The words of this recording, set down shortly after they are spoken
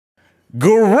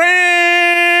Grand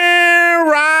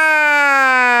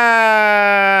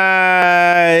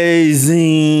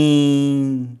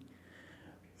Rising,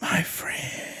 my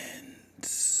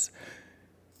friends.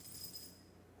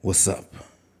 What's up?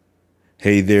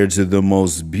 Hey there to the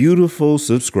most beautiful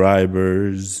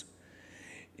subscribers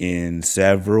in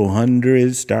several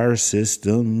hundred star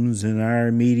systems in our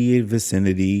immediate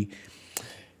vicinity.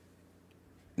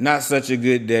 Not such a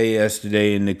good day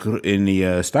yesterday in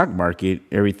the stock market.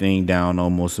 Everything down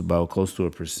almost about close to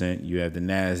 1%. You have the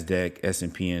NASDAQ,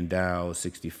 S&P, and Dow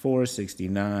 64,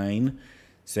 69,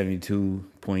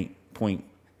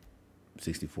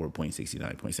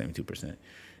 0.72%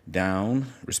 down,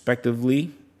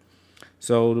 respectively.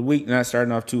 So the week not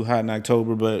starting off too hot in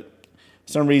October, but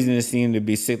for some reason it seemed to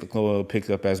be cyclical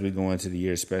pickup as we go into the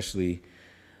year, especially.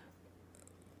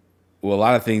 Well, a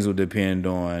lot of things will depend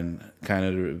on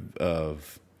kind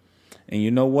of and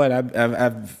you know what?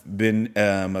 I've been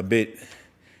a bit in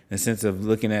the sense of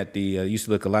looking at the used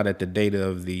to look a lot at the data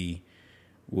of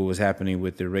what was happening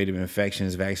with the rate of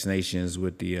infections, vaccinations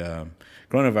with the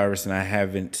coronavirus, and I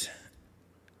haven't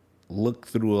looked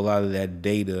through a lot of that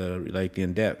data like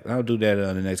in depth. I'll do that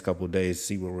in the next couple of days,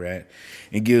 see where we're at,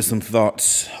 and give some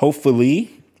thoughts.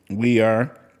 Hopefully, we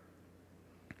are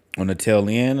on the tail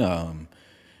end.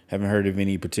 Haven't heard of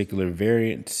any particular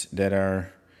variants that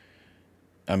are,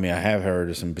 I have heard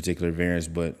of some particular variants,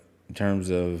 but in terms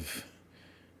of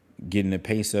getting the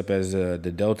pace up as the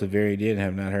Delta variant did,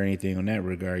 have not heard anything on that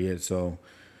regard yet. So,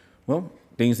 well,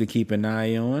 things to keep an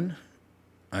eye on.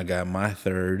 I got my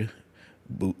third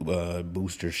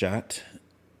booster shot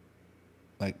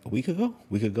like a week ago.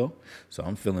 So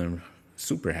I'm feeling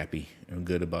super happy and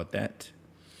good about that.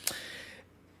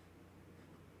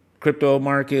 Crypto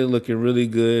market looking really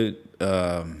good.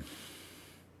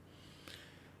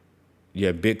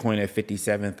 Bitcoin at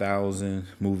 57,000,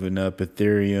 moving up.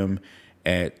 Ethereum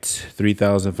at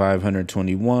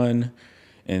 3,521.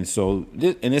 And so,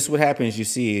 this is what happens. You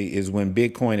see, is when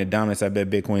Bitcoin, the dominance. I bet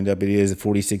Bitcoin's up. It is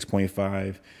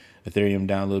 46.5. Ethereum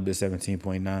down a little bit,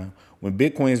 17.9. When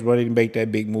Bitcoin is ready to make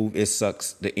that big move, it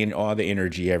sucks all the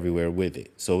energy everywhere with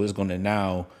it. So it's going to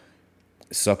now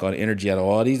suck all the energy out of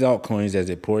all these altcoins as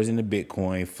it pours into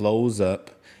Bitcoin, flows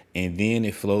up, and then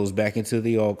it flows back into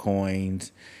the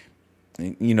altcoins.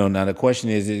 Now the question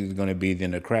is it going to be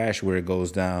then a crash where it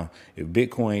goes down? If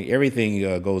Bitcoin, everything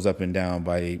goes up and down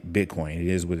by Bitcoin. It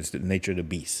is what it's the nature of the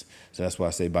beast. So that's why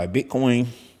I say buy Bitcoin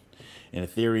and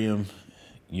Ethereum,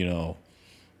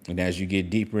 and as you get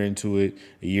deeper into it,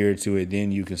 a year or two,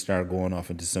 then you can start going off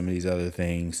into some of these other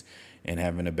things and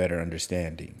having a better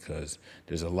understanding, because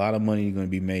there's a lot of money going to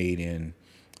be made. And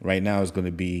right now it's going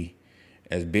to be,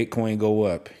 as Bitcoin go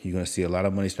up, you're going to see a lot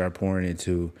of money start pouring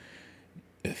into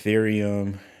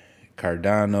Ethereum,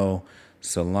 Cardano,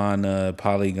 Solana,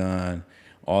 Polygon,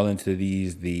 all into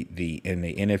these, the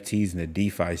NFTs and the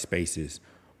DeFi spaces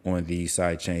on these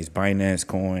side chains, Binance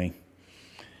Coin.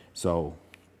 So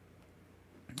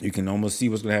you can almost see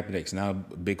what's going to happen next. Now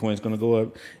Bitcoin's going to go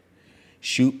up,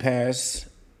 shoot past.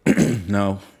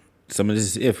 Now, some of this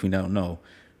is if, we don't know.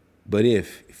 But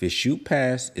if it shoot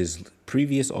past its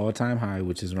previous all-time high,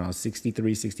 which is around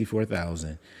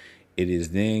 64,000, it is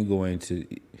then going to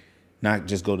not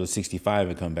just go to 65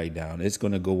 and come back down. It's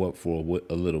going to go up for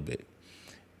a little bit.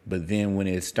 But then when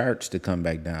it starts to come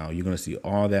back down, you're going to see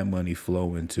all that money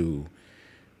flow into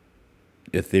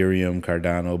Ethereum,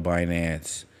 Cardano,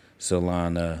 Binance,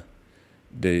 Solana,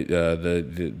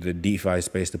 the DeFi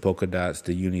space, the Polkadots,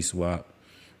 the Uniswap,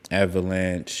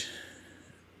 Avalanche.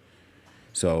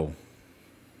 So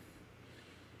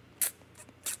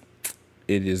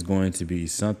it is going to be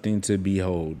something to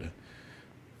behold.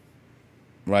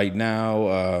 Right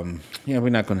now, we're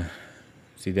not going to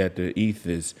see that the ETH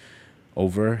is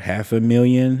over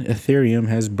 500,000. Ethereum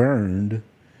has burned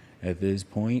at this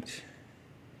point.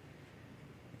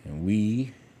 And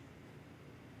we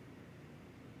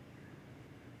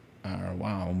are,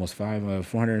 almost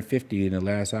 450 in the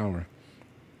last hour.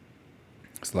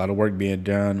 It's a lot of work being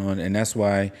done on, and that's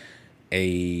why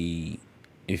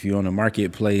if you're on a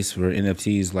marketplace for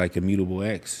NFTs like Immutable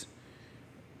X,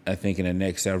 I think in the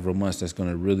next several months that's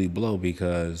going to really blow,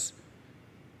 because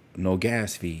no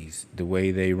gas fees. The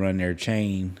way they run their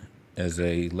chain as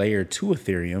a layer to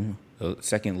Ethereum, a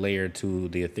second layer to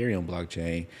the Ethereum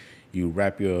blockchain, you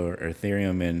wrap your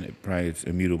Ethereum in probably it's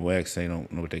Immutable X. They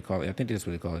don't know what they call it. I think that's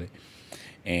what they call it.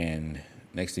 And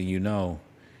next thing you know,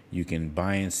 you can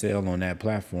buy and sell on that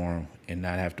platform and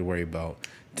not have to worry about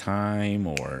time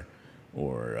or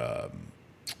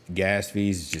gas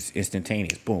fees. It's just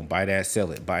instantaneous. Boom, buy that,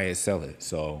 sell it, buy it, sell it.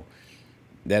 So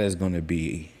that is going to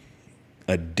be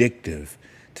addictive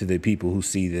to the people who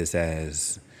see this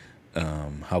as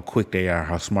how quick they are,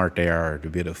 how smart they are to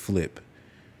be able to flip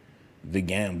the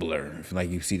gambler, like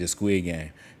you see the Squid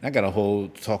Game. I got a whole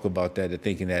talk about that,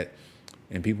 thinking that,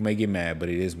 and people may get mad, but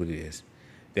it is what it is,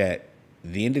 that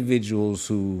the individuals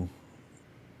who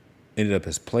ended up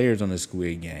as players on the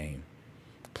Squid Game,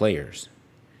 players,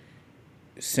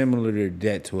 similar to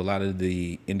that to a lot of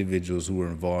the individuals who were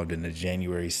involved in the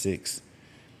January 6th,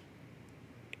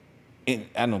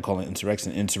 I don't call it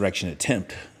insurrection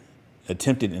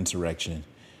attempted insurrection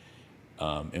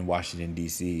in Washington,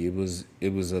 D.C. It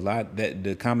was a lot, that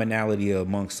the commonality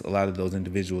amongst a lot of those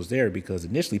individuals there, because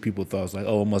initially people thought it was like,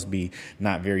 oh, it must be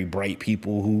not very bright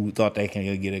people who thought they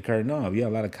can get a curtain. No, yeah, a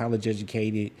lot of college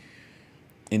educated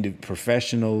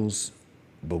professionals.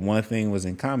 But one thing was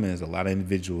in common is a lot of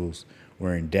individuals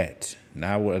were in debt.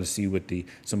 Now I want to see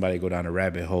somebody go down a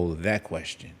rabbit hole of that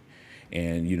question.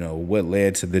 And, what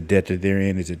led to the debt that they're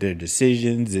in? Is it their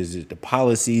decisions? Is it the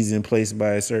policies in place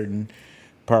by certain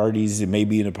parties? It may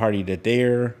be in a party that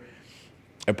they're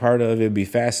a part of. It'd be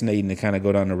fascinating to kind of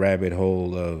go down the rabbit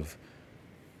hole of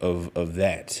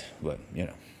that. But,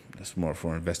 that's more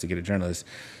for investigative journalists.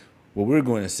 What we're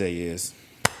going to say is,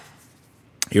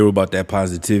 hear about that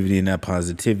positivity, and that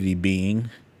positivity being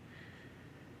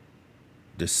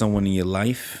there's someone in your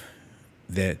life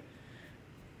that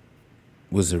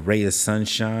was a ray of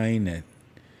sunshine,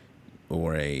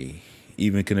 or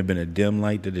even could have been a dim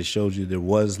light that it showed you there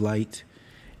was light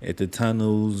at the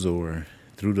tunnels or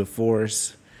through the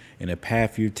forest, and a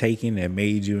path you're taking that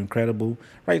made you incredible.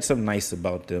 Write something nice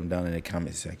about them down in the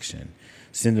comment section.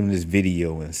 Send them this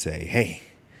video and say, hey,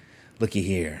 looky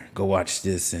here, go watch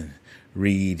this and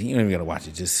read. You don't even gotta watch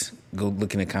it. Just go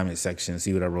look in the comment section and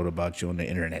see what I wrote about you on the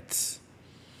internets.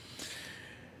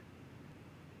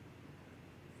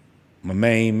 My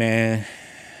main man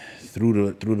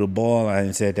threw the ball. I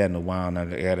hadn't said that in a while, and I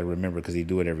got to remember because he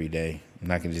do it every day. I'm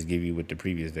not going to just give you what the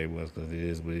previous day was because it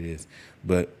is what it is.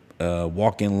 But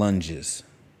walking lunges.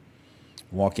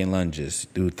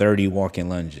 Do 30 walking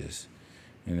lunges.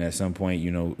 And at some point,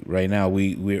 right now,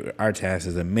 our task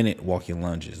is a minute walking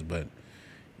lunges, but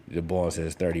the ball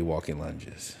says 30 walking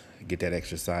lunges. Get that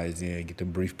exercise in, get the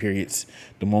brief periods,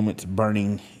 the moments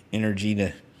burning energy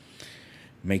to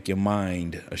make your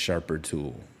mind a sharper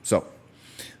tool. So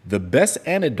the best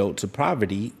antidote to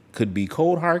poverty could be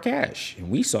cold hard cash. And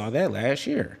we saw that last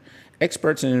year.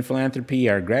 Experts in philanthropy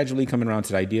are gradually coming around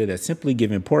to the idea that simply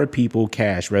giving poor people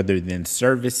cash rather than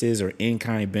services or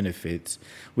in-kind benefits,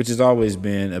 which has always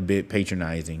been a bit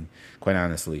patronizing, quite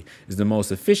honestly, is the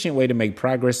most efficient way to make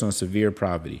progress on severe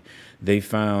poverty. They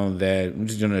found that, I'm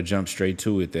just going to jump straight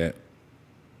to it, that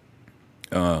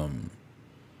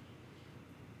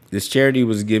this charity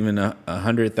was giving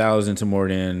 100,000 to more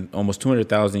than almost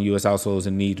 200,000 U.S. households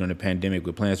in need during the pandemic,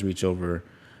 with plans to reach over,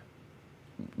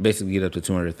 basically get up to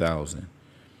 200,000.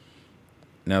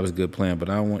 That was a good plan, but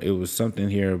it was something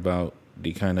here about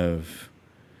the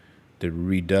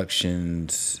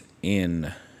reductions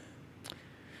in.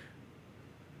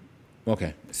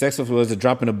 Okay. Sex was a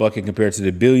drop in the bucket compared to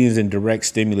the billions in direct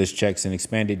stimulus checks and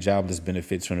expanded jobless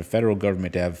benefits from the federal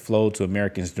government that have flowed to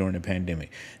Americans during the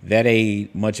pandemic. That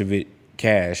aid, much of it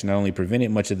cash, not only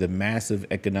prevented much of the massive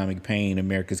economic pain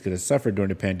Americans could have suffered during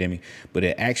the pandemic, but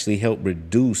it actually helped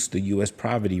reduce the U.S.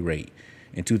 poverty rate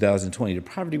in 2020. The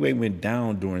poverty rate went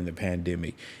down during the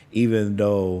pandemic, even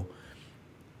though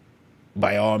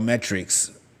by all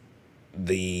metrics,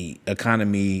 the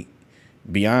economy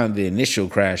beyond the initial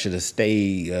crash should have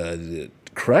stayed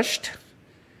crushed,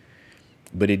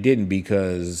 but it didn't,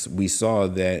 because we saw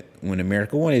that when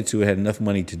America wanted to, it had enough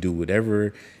money to do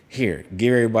whatever. Here,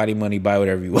 give everybody money, buy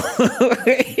whatever you want.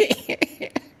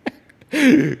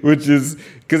 Which is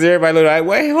because everybody look like,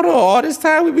 wait, hold on, all this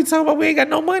time we been talking about we ain't got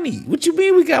no money. What you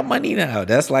mean we got money now?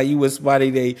 That's like you with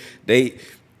somebody, they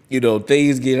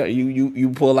things get, you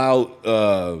pull out.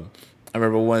 I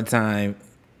remember one time,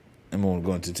 I won't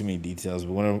go into too many details,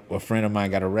 but a friend of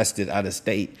mine got arrested out of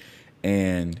state,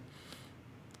 and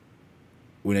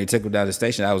when they took him down to the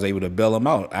station, I was able to bail him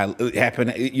out. It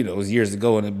happened, it was years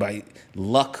ago, and by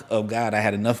luck of God, I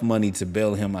had enough money to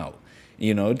bail him out.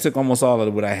 It took almost all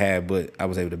of what I had, but I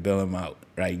was able to bail him out,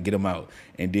 right, get him out.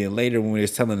 And then later, when we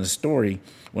was telling the story,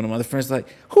 one of my other friends was like,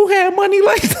 who had money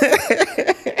like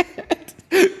that?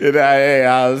 And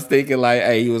I was thinking like,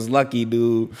 hey, he was lucky,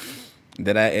 dude,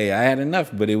 that I had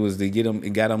enough, but it was to get him, we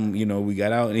got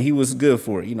out, and he was good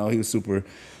for it. He was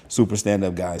super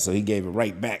stand-up guy, so he gave it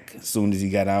right back as soon as he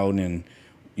got out, and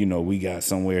we got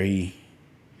somewhere. He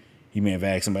may have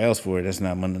asked somebody else for it. That's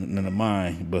not none of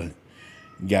mine, but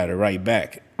got it right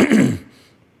back.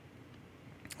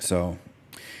 So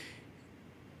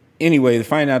Anyway, they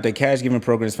find out that cash giving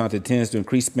programs found it tends to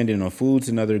increase spending on foods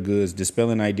and other goods,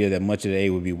 dispelling the idea that much of the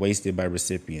aid would be wasted by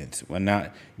recipients while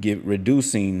not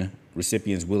reducing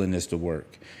recipients' willingness to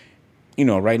work. You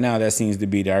know, right now that seems to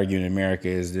be the argument in America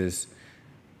is this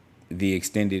the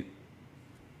extended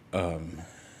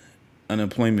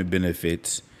unemployment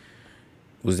benefits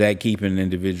was that keeping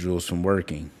individuals from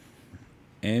working.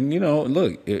 And, you know,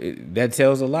 look, that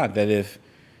tells a lot that if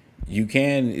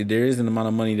there is an amount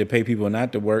of money to pay people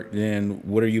not to work, then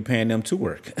what are you paying them to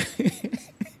work?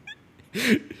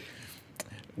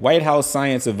 White House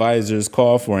science advisors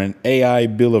call for an AI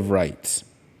Bill of Rights.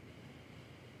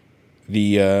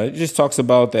 It just talks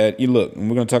about that. You look, and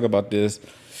we're going to talk about this.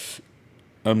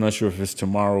 I'm not sure if it's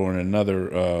tomorrow or in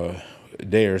another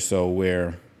day or so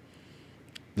where,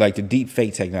 like, the deep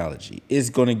fake technology is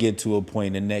going to get to a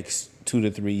point in the next 2 to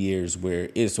 3 years where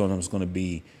it's almost going to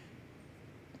be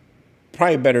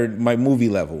probably better, my movie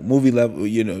level,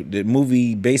 you know,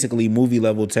 basically movie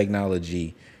level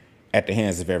technology at the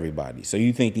hands of everybody. So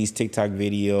you think these TikTok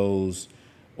videos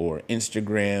or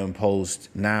Instagram posts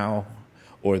now,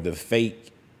 or the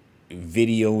fake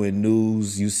video and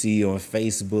news you see on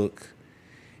Facebook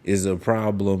is a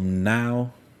problem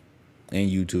now, and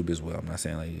YouTube as well. I'm not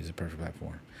saying like it's a perfect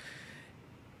platform.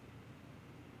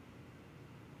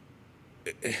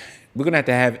 We're going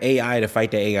to have AI to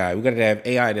fight the AI. We're going to have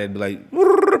AI that be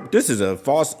like, this is a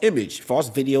false image, false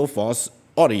video, false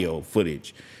audio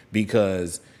footage.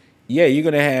 Because, yeah, you're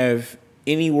going to have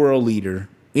any world leader,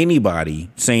 anybody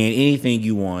saying anything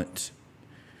you want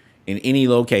in any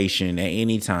location at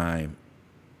any time,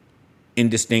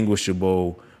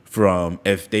 indistinguishable from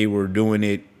if they were doing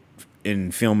it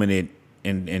and filming it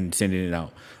and sending it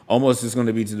out. Almost it's going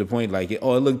to be to the point like,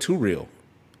 oh, it looked too real.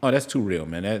 Oh, that's too real,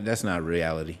 man. That's not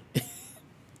reality.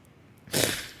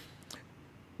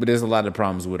 But there's a lot of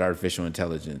problems with artificial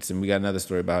intelligence. And we got another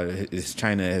story about it.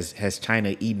 Has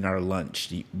China eaten our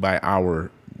lunch? By our,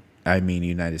 I mean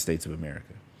United States of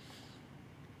America.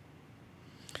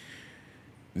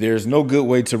 There's no good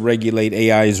way to regulate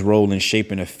AI's role in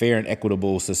shaping a fair and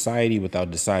equitable society without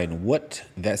deciding what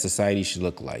that society should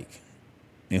look like.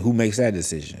 And who makes that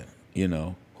decision? You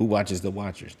know, who watches the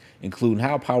watchers, including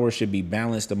how power should be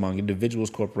balanced among individuals,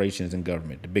 corporations, and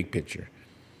government, the big picture.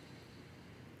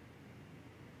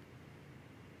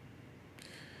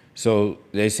 So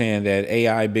they're saying that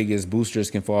AI biggest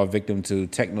boosters can fall victim to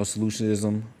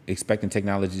techno-solutionism, expecting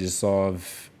technology to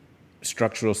solve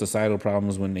structural societal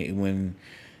problems when it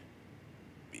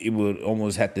would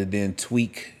almost have to then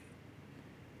tweak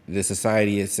the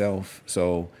society itself.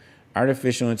 So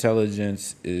artificial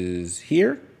intelligence is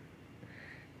here.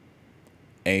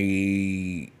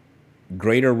 A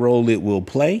greater role it will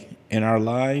play in our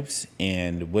lives,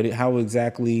 and how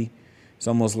exactly. It's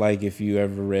almost like if you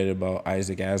ever read about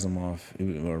Isaac Asimov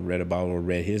or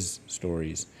read his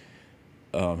stories,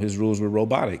 his rules with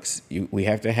robotics. We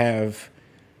have to have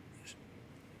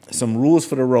some rules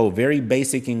for the road, very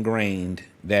basic, ingrained,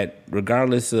 that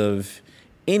regardless of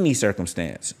any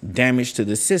circumstance, damage to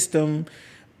the system,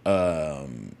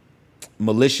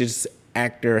 malicious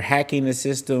actor hacking the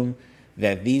system,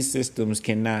 that these systems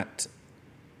cannot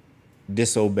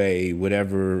disobey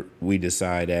whatever we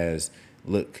decide as,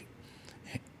 look,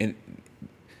 and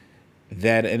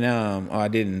that, and I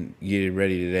didn't get it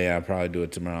ready today. I'll probably do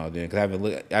it tomorrow then,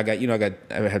 because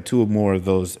I have two or more of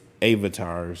those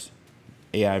avatars,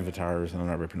 AI avatars. I don't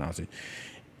know how to pronounce it.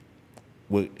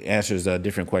 What answers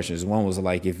different questions. One was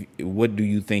like, what do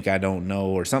you think I don't know,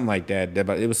 or something like that.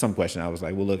 But it was some question. I was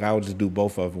like, well, look, I'll just do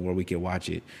both of them where we can watch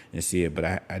it and see it.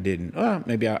 But I didn't.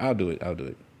 Maybe I'll do it. I'll do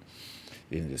it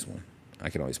in this one. I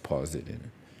can always pause it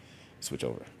and switch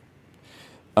over.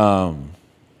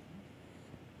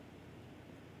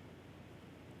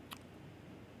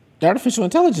 The artificial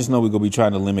intelligence know we're going to be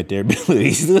trying to limit their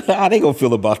abilities. How they going to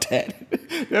feel about that?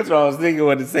 That's what I was thinking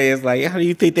what to say. It's like, how do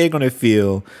you think they're going to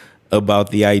feel about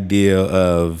the idea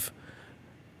of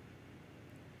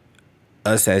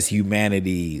us as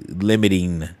humanity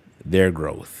limiting their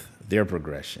growth, their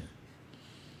progression?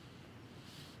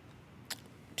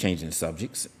 Changing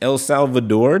subjects. El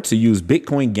Salvador to use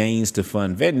Bitcoin gains to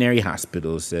fund veterinary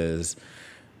hospitals, says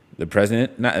the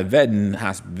president. Not a veterinary.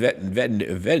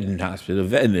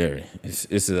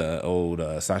 It's an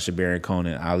old Sacha Baron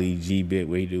Cohen, Ali G bit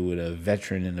where he do with a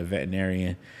veteran and a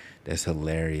veterinarian. That's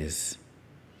hilarious.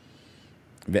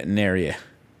 Veterinaria.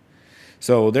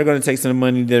 So they're going to take some of the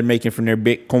money they're making from their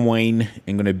Bitcoin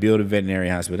and going to build a veterinary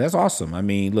hospital. That's awesome. I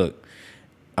mean, look,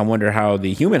 I wonder how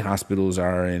the human hospitals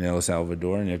are in El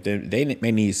Salvador, and if they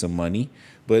may need some money.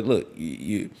 But look,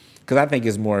 because I think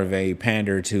it's more of a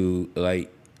pander to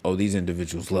like, oh, these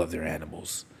individuals love their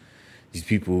animals. These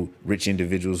people, rich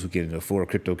individuals who can afford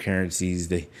cryptocurrencies,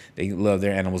 they love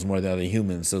their animals more than other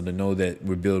humans. So to know that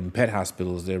we're building pet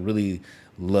hospitals, they really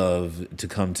love to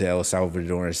come to El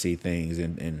Salvador and see things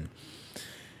and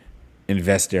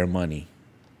invest their money.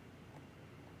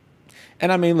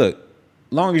 And I mean, look,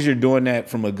 long as you're doing that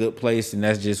from a good place and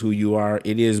that's just who you are,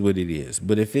 it is what it is.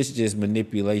 But if it's just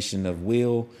manipulation of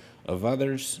will of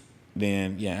others,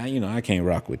 then yeah, I can't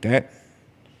rock with that.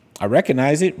 I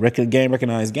recognize it,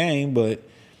 recognize game, but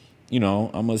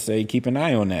I'm gonna say keep an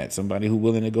eye on that. Somebody who's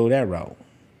willing to go that route,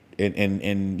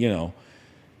 and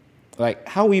like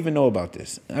how we even know about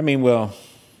this? I mean, well,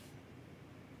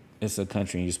 it's a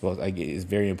country, and you're supposed. It's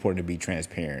very important to be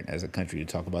transparent as a country to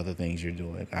talk about the things you're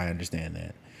doing. I understand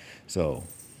that, so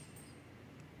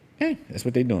hey, that's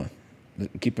what they're doing.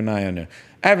 Keep an eye on there.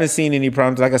 I haven't seen any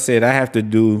problems. Like I said, I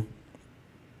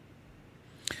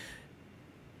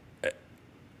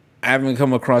haven't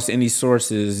come across any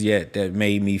sources yet that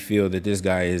made me feel that this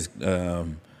guy is,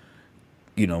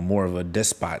 more of a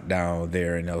despot down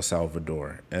there in El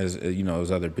Salvador as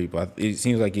other people. It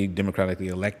seems like he's democratically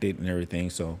elected and everything.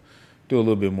 So, do a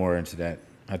little bit more into that.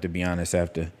 I have to be honest. I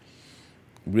have to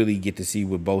really get to see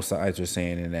what both sides are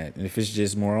saying in that. And if it's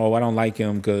just more, I don't like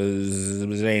him because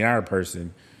it ain't our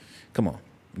person. Come on,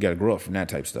 you got to grow up from that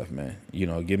type of stuff, man.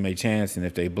 Give them a chance, and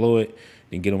if they blow it,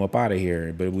 then get them up out of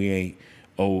here. But we ain't.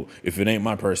 Oh, if it ain't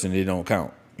my person, it don't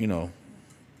count.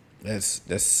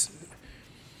 That's.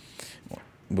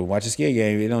 But watch a scare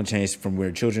game. It don't change from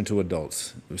we're children to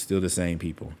adults. We're still the same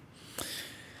people.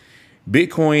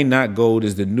 Bitcoin, not gold,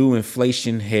 is the new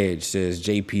inflation hedge, says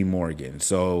J.P. Morgan.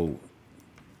 So,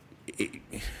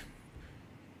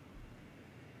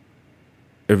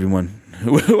 everyone,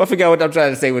 I forgot what I'm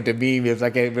trying to say with the meme is.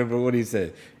 I can't remember what he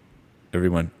said.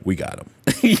 Everyone, we got him.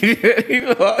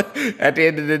 At the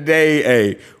end of the day,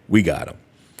 hey, we got him.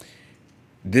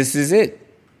 This is it.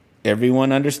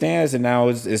 Everyone understands, and now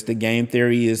it's the game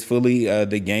theory is fully,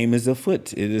 the game is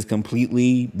afoot. It is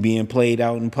completely being played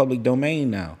out in public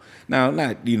domain now. Now,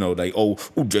 not, like,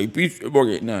 JP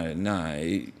Morgan. Nah.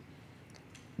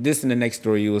 This in the next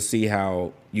story, you will see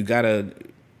how you got to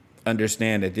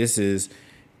understand that this is,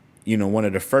 one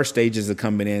of the first stages of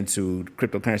coming into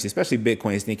cryptocurrency, especially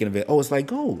Bitcoin, is thinking of it, it's like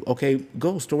gold. Okay,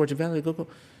 gold, storage of value, go.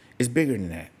 It's bigger than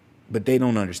that. But they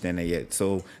don't understand that yet.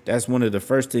 So that's one of the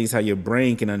first things how your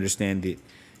brain can understand it.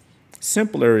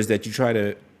 Simpler is that you try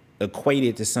to equate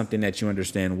it to something that you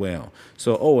understand well.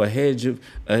 So, a hedge of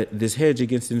this hedge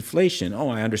against inflation.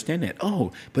 I understand that.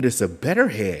 But it's a better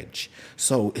hedge.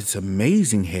 So it's an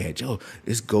amazing hedge.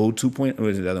 It's gold 2.0.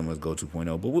 The other one was gold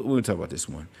 2.0. But we'll talk about this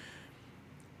one.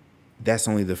 That's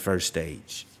only the first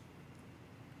stage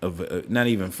of not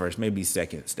even first, maybe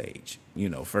second stage.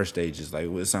 First stage is like,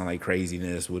 it sound like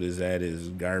craziness. What is that? Is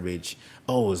garbage.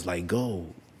 It's like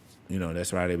gold.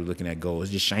 That's why they were looking at gold.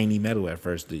 It's just shiny metal at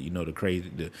first. The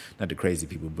crazy, not the crazy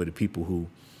people, but the people who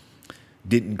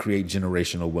didn't create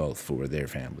generational wealth for their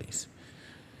families.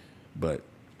 But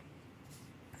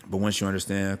once you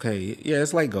understand, okay, yeah,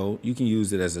 it's like gold. You can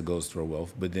use it as a gold store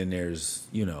wealth. But then there's,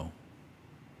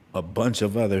 a bunch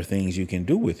of other things you can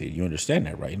do with it. You understand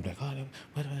that, right? You're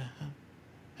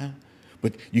like,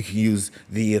 but you can use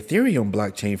the Ethereum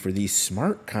blockchain for these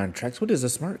smart contracts. What is a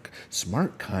smart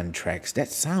contracts? That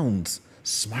sounds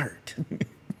smart.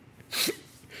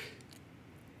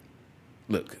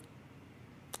 Look,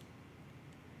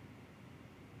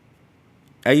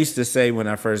 I used to say when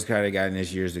I first kind of got in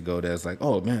this years ago, that I was like,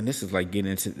 oh man, this is like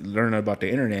getting into learning about the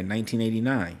internet in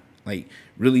 1989. Like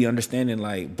really understanding,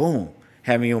 like, boom.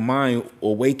 Having your mind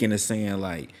awaken to saying,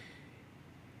 like,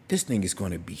 this thing is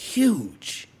going to be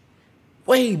huge,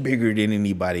 way bigger than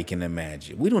anybody can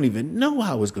imagine. We don't even know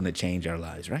how it's going to change our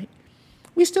lives, right?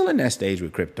 We're still in that stage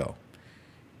with crypto.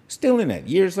 Still in that.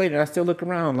 Years later, I still look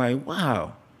around like,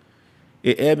 wow.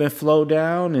 It ebb and flow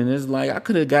down, and it's like, I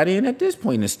could have got in at this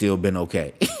point and still been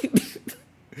okay.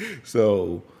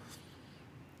 So,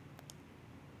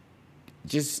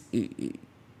 just...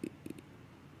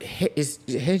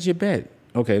 hedge your bet.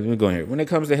 Okay, let me go here. When it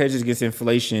comes to hedges against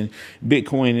inflation,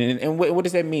 Bitcoin, and what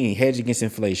does that mean? Hedge against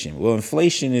inflation. Well,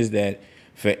 inflation is that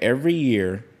for every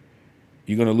year,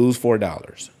 you're going to lose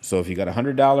 $4. So if you got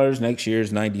 $100, next year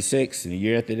is 96, and the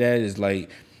year after that is like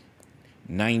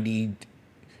 90.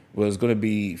 Well, it's going to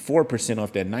be 4%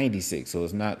 off that 96. So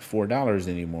it's not $4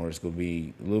 anymore. It's going to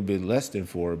be a little bit less than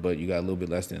 4, but you got a little bit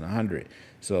less than 100.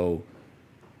 So,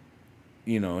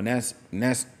 and that's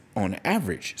on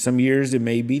average. Some years it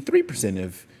may be 3%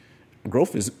 if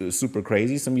growth is super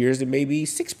crazy. Some years it may be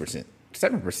 6%,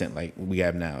 7% like we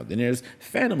have now. Then there's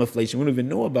phantom inflation. We don't even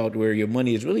know about where your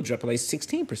money is really dropping like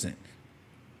 16%.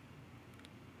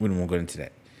 We don't want to go into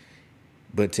that.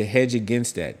 But to hedge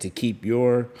against that, to keep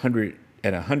your 100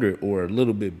 at 100 or a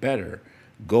little bit better,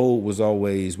 gold was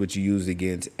always what you used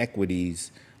against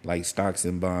equities like stocks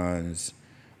and bonds.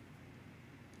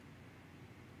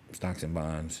 Stocks and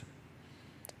bonds.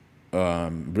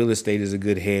 Real estate is a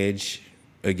good hedge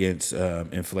against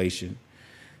inflation.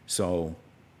 So,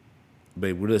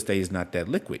 but real estate is not that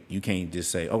liquid. You can't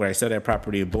just say, "Okay, I sell that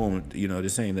property and boom."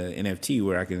 This ain't the NFT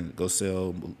where I can go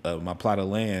sell my plot of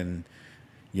land.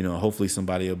 Hopefully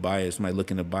somebody will buy it. Somebody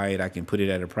looking to buy it, I can put it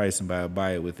at a price and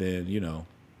buy it within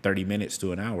 30 minutes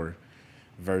to an hour.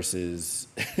 Versus,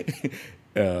 it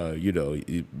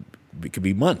could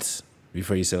be months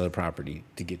before you sell a property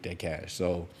to get that cash.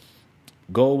 So,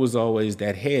 gold was always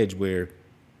that hedge where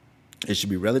it should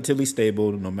be relatively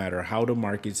stable no matter how the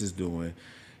markets is doing.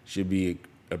 Should be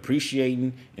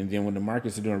appreciating, and then when the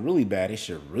markets are doing really bad, it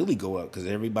should really go up because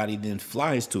everybody then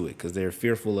flies to it because they're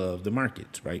fearful of the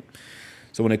markets, right?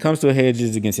 So when it comes to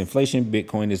hedges against inflation,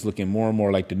 Bitcoin is looking more and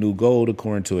more like the new gold,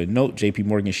 according to a note JP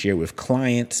Morgan shared with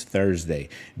clients Thursday.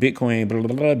 Bitcoin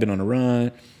been on a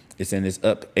run. It's saying it's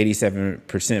up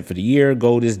 87% for the year.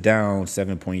 Gold is down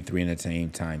 7.3 in the same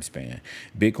time span.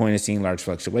 Bitcoin has seen large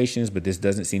fluctuations, but this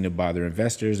doesn't seem to bother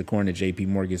investors. According to JP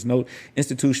Morgan's note,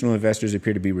 institutional investors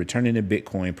appear to be returning to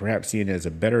Bitcoin, perhaps seeing it as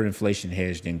a better inflation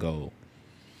hedge than gold.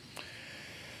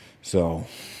 So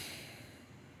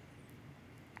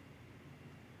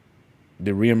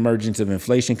the reemergence of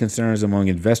inflation concerns among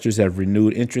investors have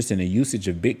renewed interest in the usage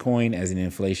of Bitcoin as an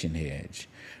inflation hedge.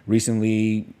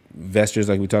 Recently, investors,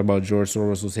 like we talked about, George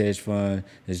Soros' hedge fund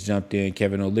has jumped in.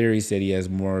 Kevin O'Leary said he has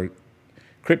more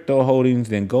crypto holdings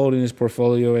than gold in his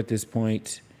portfolio at this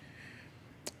point.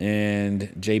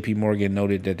 And JP Morgan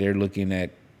noted that they're looking at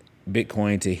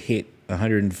Bitcoin to hit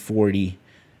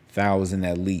 140,000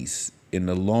 at least in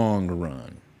the long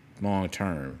run, long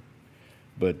term.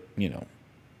 But,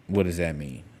 what does that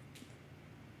mean?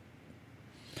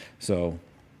 So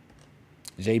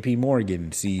JP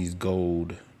Morgan sees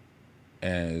gold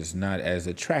as not as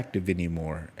attractive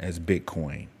anymore as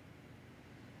Bitcoin.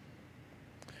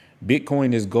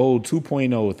 Bitcoin is gold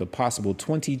 2.0 with a possible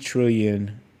 $20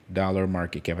 trillion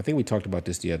market cap. I think we talked about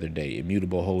this the other day.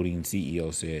 Immutable Holdings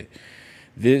CEO said,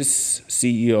 this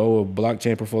CEO of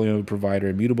blockchain portfolio provider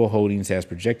Immutable Holdings has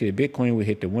projected that Bitcoin will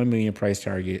hit the 1 million price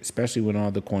target, especially when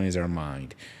all the coins are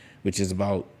mined, which is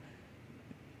about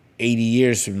 80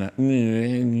 years from now,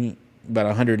 about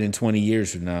 120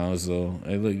 years from now. So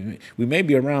we may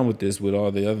be around with this with all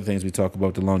the other things we talk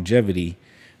about, the longevity,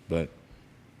 but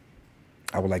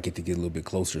I would like it to get a little bit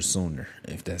closer sooner,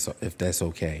 if that's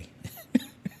okay.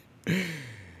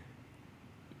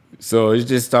 So it's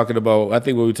just talking about, I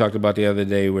think what we talked about the other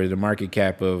day, where the market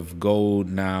cap of gold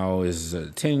now is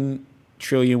 10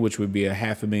 trillion, which would be a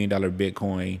 $500,000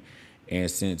 Bitcoin.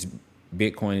 And since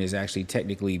Bitcoin is actually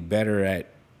technically better at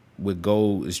what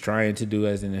gold is trying to do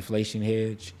as an inflation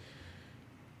hedge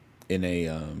in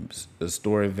a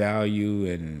store of value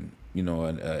and,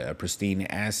 a pristine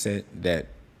asset that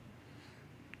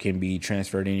can be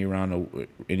transferred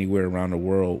anywhere around the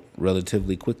world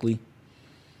relatively quickly,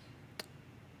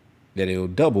 that it'll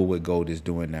double what gold is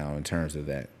doing now in terms of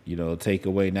that. It'll take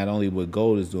away not only what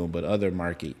gold is doing, but other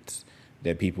markets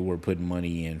that people were putting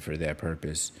money in for that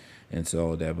purpose. And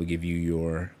so that will give you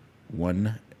your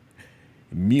 $1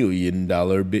 million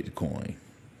Bitcoin.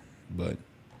 But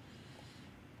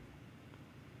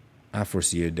I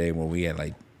foresee a day when we had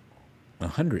like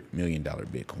 $100 million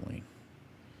Bitcoin,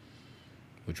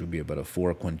 which would be about a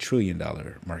 $4 quadrillion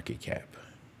market cap.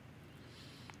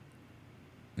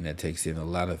 And that takes in a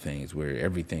lot of things where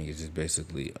everything is just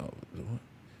basically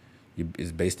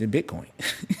is based in Bitcoin.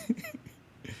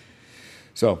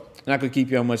 So I'm not going to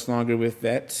keep you on much longer with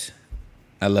that.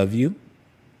 I love you.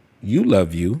 You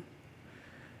love you.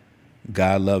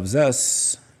 God loves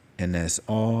us. And that's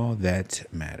all that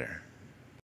matters.